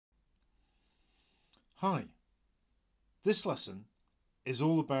Hi, this lesson is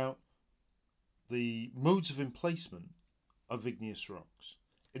all about the modes of emplacement of igneous rocks,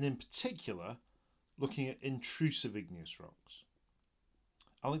 and in particular looking at intrusive igneous rocks.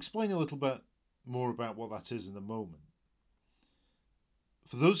 I'll explain a little bit more about what that is in a moment.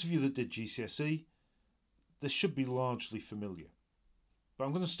 For those of you that did GCSE, this should be largely familiar, but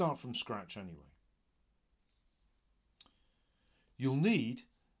I'm going to start from scratch anyway. You'll need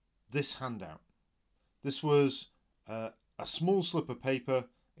this handout. This was a small slip of paper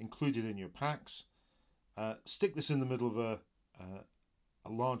included in your packs. Stick this in the middle of a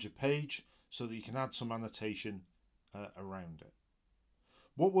larger page so that you can add some annotation around it.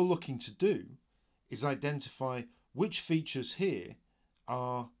 What we're looking to do is identify which features here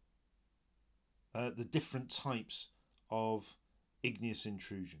are the different types of igneous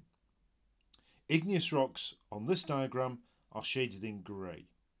intrusion. Igneous rocks on this diagram are shaded in grey.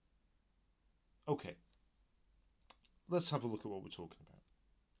 Okay, let's have a look at what we're talking about.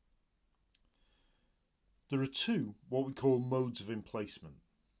 There are two what we call modes of emplacement.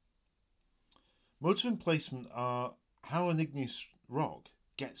 Modes of emplacement are how an igneous rock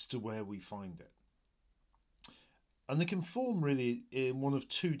gets to where we find it. And they can form really in one of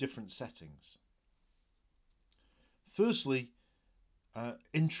two different settings. Firstly,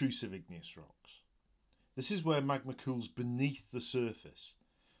 intrusive igneous rocks. This is where magma cools beneath the surface,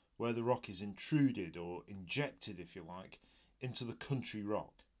 where the rock is intruded or injected, if you like, into the country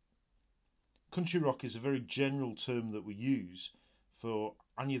rock. Country rock is a very general term that we use for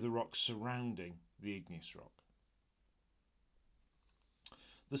any of the rocks surrounding the igneous rock.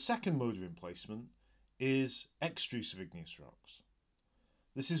 The second mode of emplacement is extrusive igneous rocks.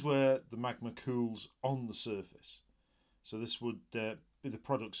 This is where the magma cools on the surface. So this would be the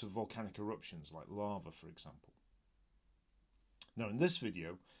products of volcanic eruptions like lava, for example. Now in this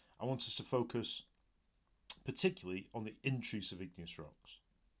video I want us to focus particularly on the intrusive igneous rocks.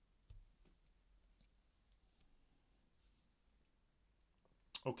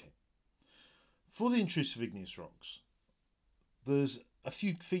 Okay, for the intrusive igneous rocks, there's a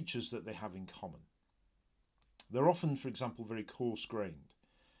few features that they have in common. They're often, for example, very coarse grained.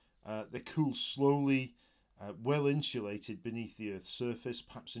 They cool slowly, well insulated beneath the Earth's surface,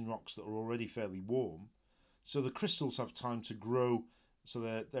 perhaps in rocks that are already fairly warm, so the crystals have time to grow, so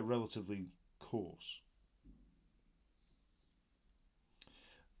they're relatively coarse.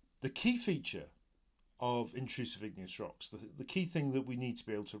 The key feature of intrusive igneous rocks, the key thing that we need to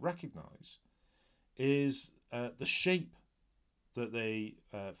be able to recognise, is the shape that they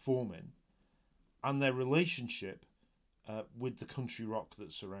form in and their relationship with the country rock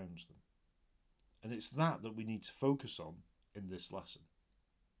that surrounds them. And it's that we need to focus on in this lesson.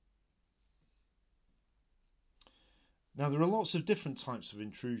 Now there are lots of different types of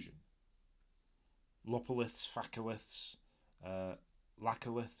intrusion. Lopoliths, facholiths,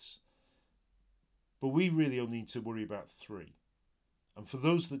 laccoliths. But we really only need to worry about three. And for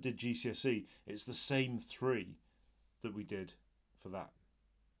those that did GCSE, it's the same three that we did for that.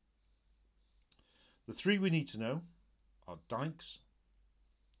 The three we need to know are dikes,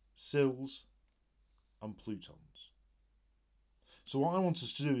 sills, and plutons. So what I want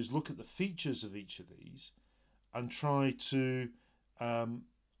us to do is look at the features of each of these and try to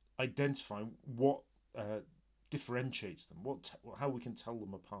identify what differentiates them, how we can tell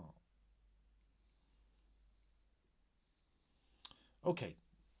them apart. Okay,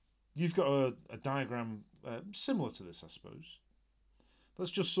 you've got a diagram similar to this, I suppose.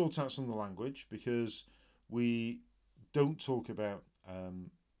 Let's just sort out some of the language, because we don't talk about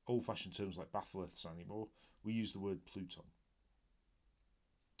old-fashioned terms like batholiths anymore. We use the word pluton.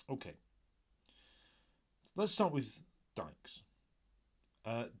 Okay, let's start with dikes.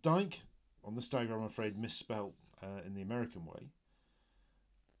 Dike, on this diagram I'm afraid misspelt in the American way.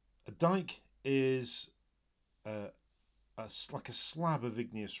 A dike is like a slab of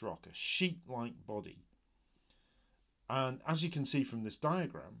igneous rock, a sheet-like body. And as you can see from this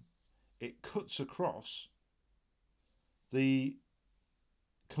diagram, it cuts across the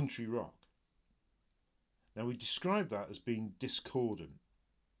country rock. Now we describe that as being discordant.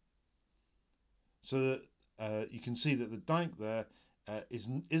 So that you can see that the dike there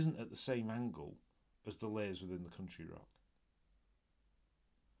isn't at the same angle as the layers within the country rock.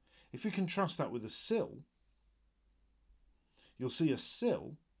 If we contrast that with a sill, you'll see a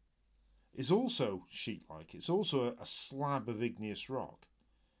sill is also sheet-like. It's also a slab of igneous rock.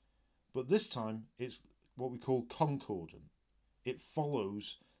 But this time it's what we call concordant. It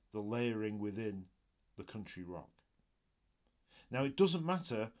follows the layering within the country rock. Now it doesn't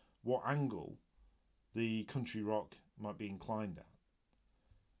matter what angle the country rock might be inclined at.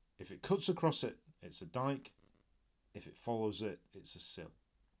 If it cuts across it it's a dike. If it follows it, it's a sill.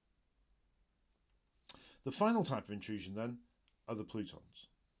 The final type of intrusion then are the plutons.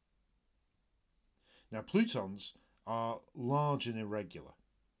 Now plutons are large and irregular.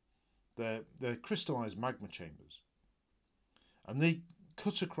 They're crystallised magma chambers, and they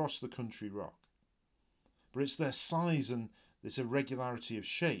cut across the country rock. But it's their size and this irregularity of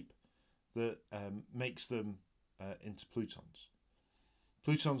shape that makes them into plutons.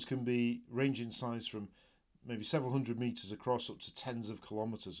 Plutons can be range in size from maybe several hundred metres across up to tens of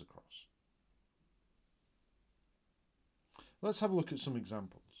kilometres across. Let's have a look at some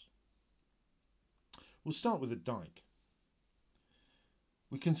examples. We'll start with a dike.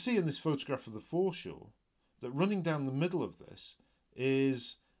 We can see in this photograph of the foreshore that running down the middle of this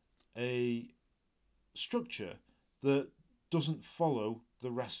is a structure that doesn't follow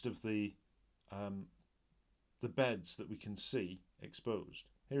the rest of the beds that we can see exposed.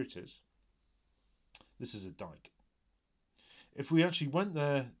 Here it is. This is a dike. If we actually went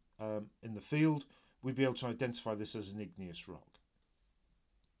there in the field, we'd be able to identify this as an igneous rock.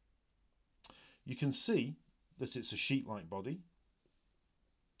 You can see that it's a sheet-like body,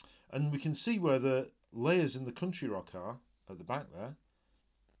 and we can see where the layers in the country rock are at the back there,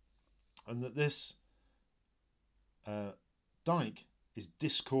 and that this dike is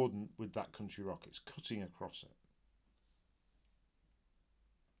discordant with that country rock. It's cutting across it.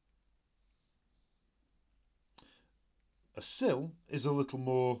 A sill is a little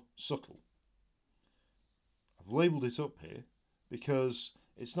more subtle. I've labelled it up here because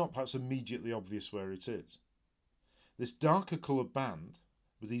it's not perhaps immediately obvious where it is. This darker coloured band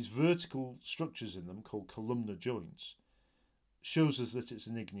with these vertical structures in them called columnar joints shows us that it's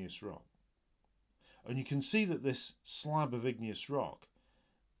an igneous rock. And you can see that this slab of igneous rock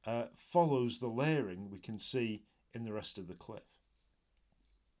follows the layering we can see in the rest of the cliff.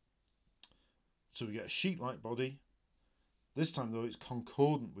 So we get a sheet-like body. This time though it's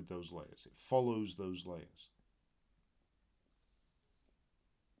concordant with those layers. It follows those layers.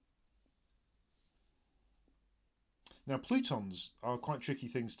 Now plutons are quite tricky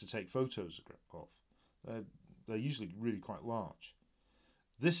things to take photos of. They're usually really quite large.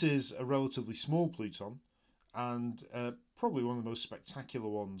 This is a relatively small pluton and probably one of the most spectacular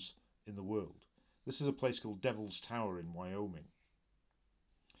ones in the world. This is a place called Devil's Tower in Wyoming.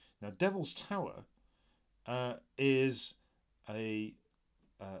 Now Devil's Tower is a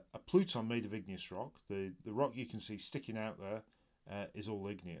pluton made of igneous rock. The rock you can see sticking out there is all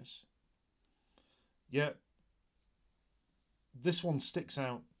igneous. Yet this one sticks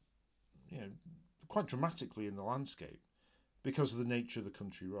out, quite dramatically in the landscape because of the nature of the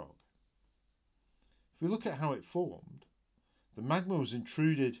country rock. If we look at how it formed, the magma was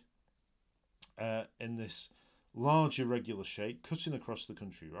intruded in this large irregular shape, cutting across the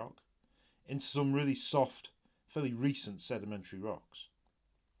country rock, into some really soft, fairly recent sedimentary rocks.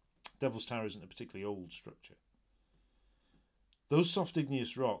 Devil's Tower isn't a particularly old structure. Those soft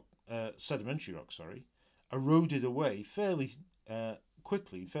igneous rock, sedimentary rocks, eroded away fairly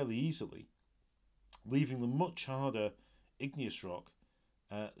quickly, fairly easily, leaving the much harder igneous rock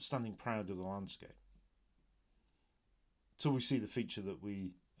standing proud of the landscape. Till we see the feature that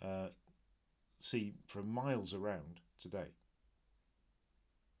we see for miles around today.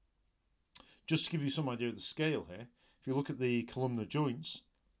 Just to give you some idea of the scale here, if you look at the columnar joints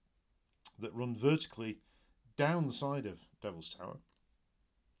that run vertically down the side of Devil's Tower,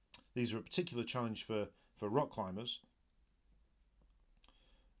 these are a particular challenge for rock climbers,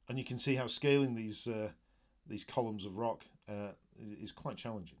 and you can see how scaling these columns of rock is quite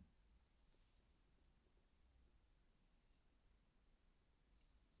challenging.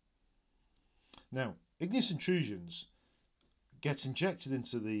 Now, igneous intrusions get injected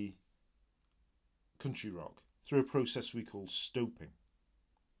into the country rock through a process we call stoping.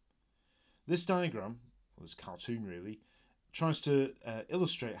 This diagram, or this cartoon really, tries to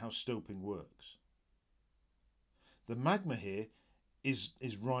illustrate how stoping works. The magma here is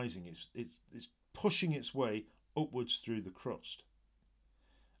rising, it's pushing its way upwards through the crust.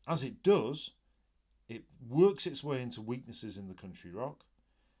 As it does, it works its way into weaknesses in the country rock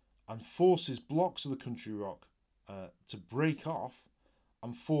and forces blocks of the country rock to break off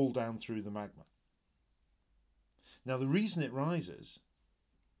and fall down through the magma. Now the reason it rises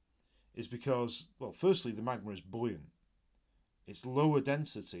is because, well, firstly the magma is buoyant. It's lower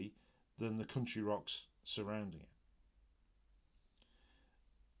density than the country rocks surrounding it.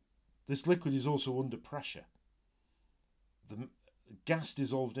 This liquid is also under pressure. The gas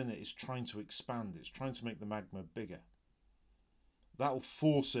dissolved in it is trying to expand. It's trying to make the magma bigger. That'll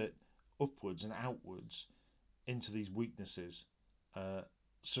force it upwards and outwards into these weaknesses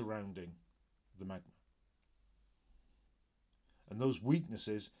surrounding the magma. And those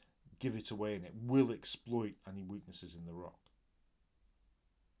weaknesses give it away, and it will exploit any weaknesses in the rock.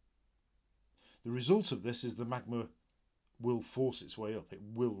 The result of this is the magma will force its way up, it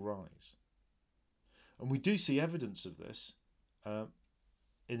will rise. And we do see evidence of this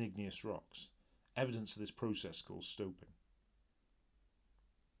in igneous rocks, evidence of this process called stoping.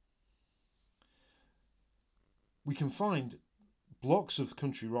 We can find blocks of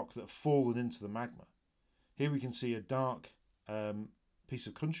country rock that have fallen into the magma. Here we can see a dark piece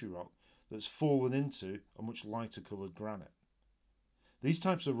of country rock that's fallen into a much lighter coloured granite. These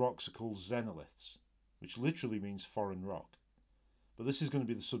types of rocks are called xenoliths, which literally means foreign rock. But this is going to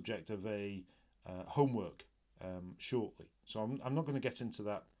be the subject of a homework shortly, so I'm not going to get into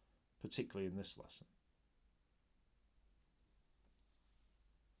that particularly in this lesson.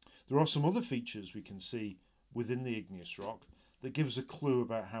 There are some other features we can see within the igneous rock that give us a clue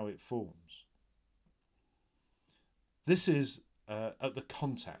about how it forms. This is at the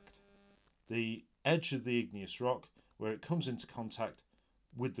contact, the edge of the igneous rock where it comes into contact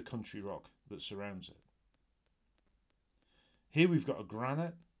with the country rock that surrounds it. Here we've got a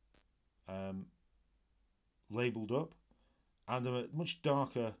granite labelled up and a much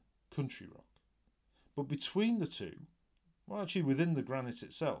darker country rock. But between the two, well, actually within the granite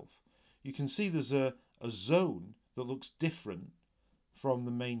itself, you can see there's a zone that looks different from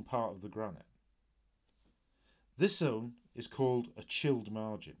the main part of the granite. This zone is called a chilled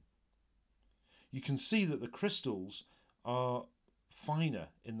margin. You can see that the crystals are finer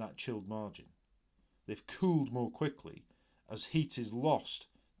in that chilled margin. They've cooled more quickly as heat is lost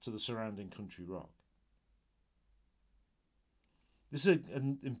to the surrounding country rock. This is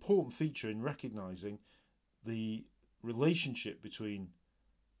an important feature in recognising the relationship between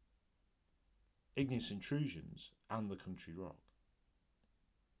igneous intrusions and the country rock.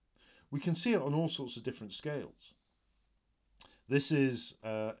 We can see it on all sorts of different scales. This is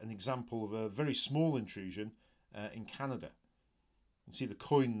an example of a very small intrusion in Canada. You can see the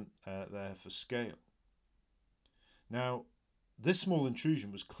coin there for scale. Now, this small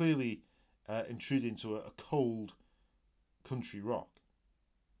intrusion was clearly intruded into a cold country rock.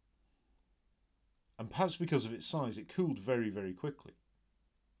 And perhaps because of its size, it cooled very, very quickly.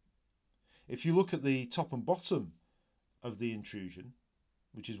 If you look at the top and bottom of the intrusion,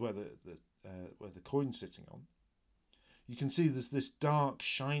 which is where the coin's sitting on, you can see there's this dark,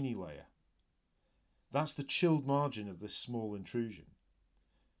 shiny layer. That's the chilled margin of this small intrusion.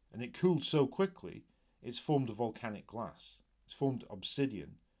 And it cooled so quickly, it's formed a volcanic glass. It's formed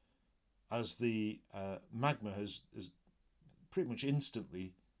obsidian as the magma has pretty much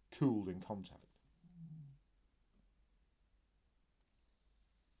instantly cooled in contact.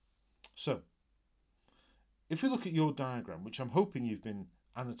 So, if we look at your diagram, which I'm hoping you've been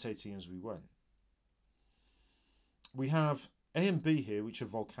annotating as we went, we have A and B here, which are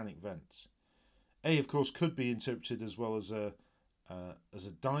volcanic vents. A, of course, could be interpreted as well as a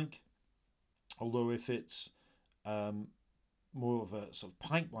dike, although if it's more of a sort of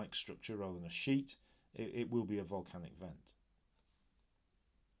pipe-like structure rather than a sheet, it will be a volcanic vent.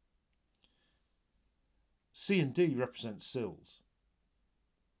 C and D represent sills.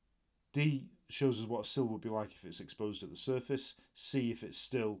 D shows us what a sill would be like if it's exposed at the surface. C if it's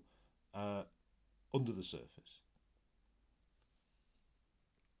still under the surface.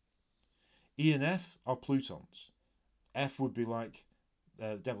 E and F are plutons. F would be like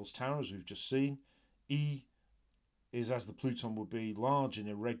the Devil's Tower, as we've just seen. E is as the pluton would be, large and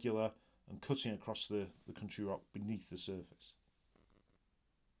irregular and cutting across the country rock beneath the surface.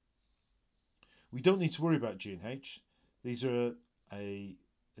 We don't need to worry about G and H. These are an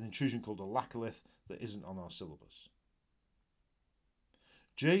intrusion called a laccolith that isn't on our syllabus.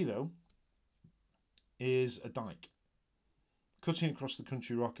 J, though, is a dike, cutting across the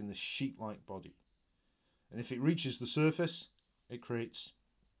country rock in this sheet-like body. And if it reaches the surface, it creates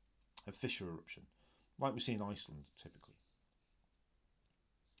a fissure eruption, like we see in Iceland typically.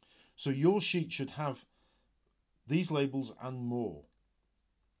 So your sheet should have these labels and more.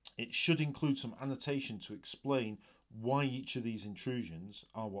 It should include some annotation to explain why each of these intrusions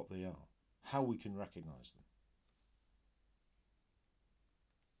are what they are, how we can recognise them.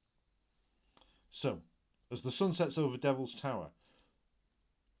 So, as the sun sets over Devil's Tower,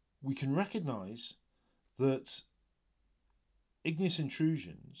 we can recognise that igneous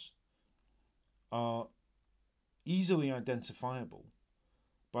intrusions are easily identifiable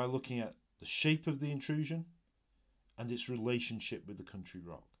by looking at the shape of the intrusion and its relationship with the country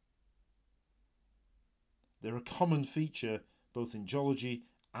rock. They're a common feature both in geology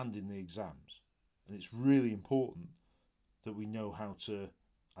and in the exams, and it's really important that we know how to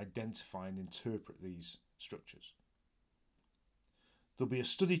identify and interpret these structures. There'll be a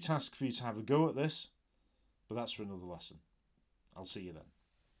study task for you to have a go at this, but that's for another lesson. I'll see you then.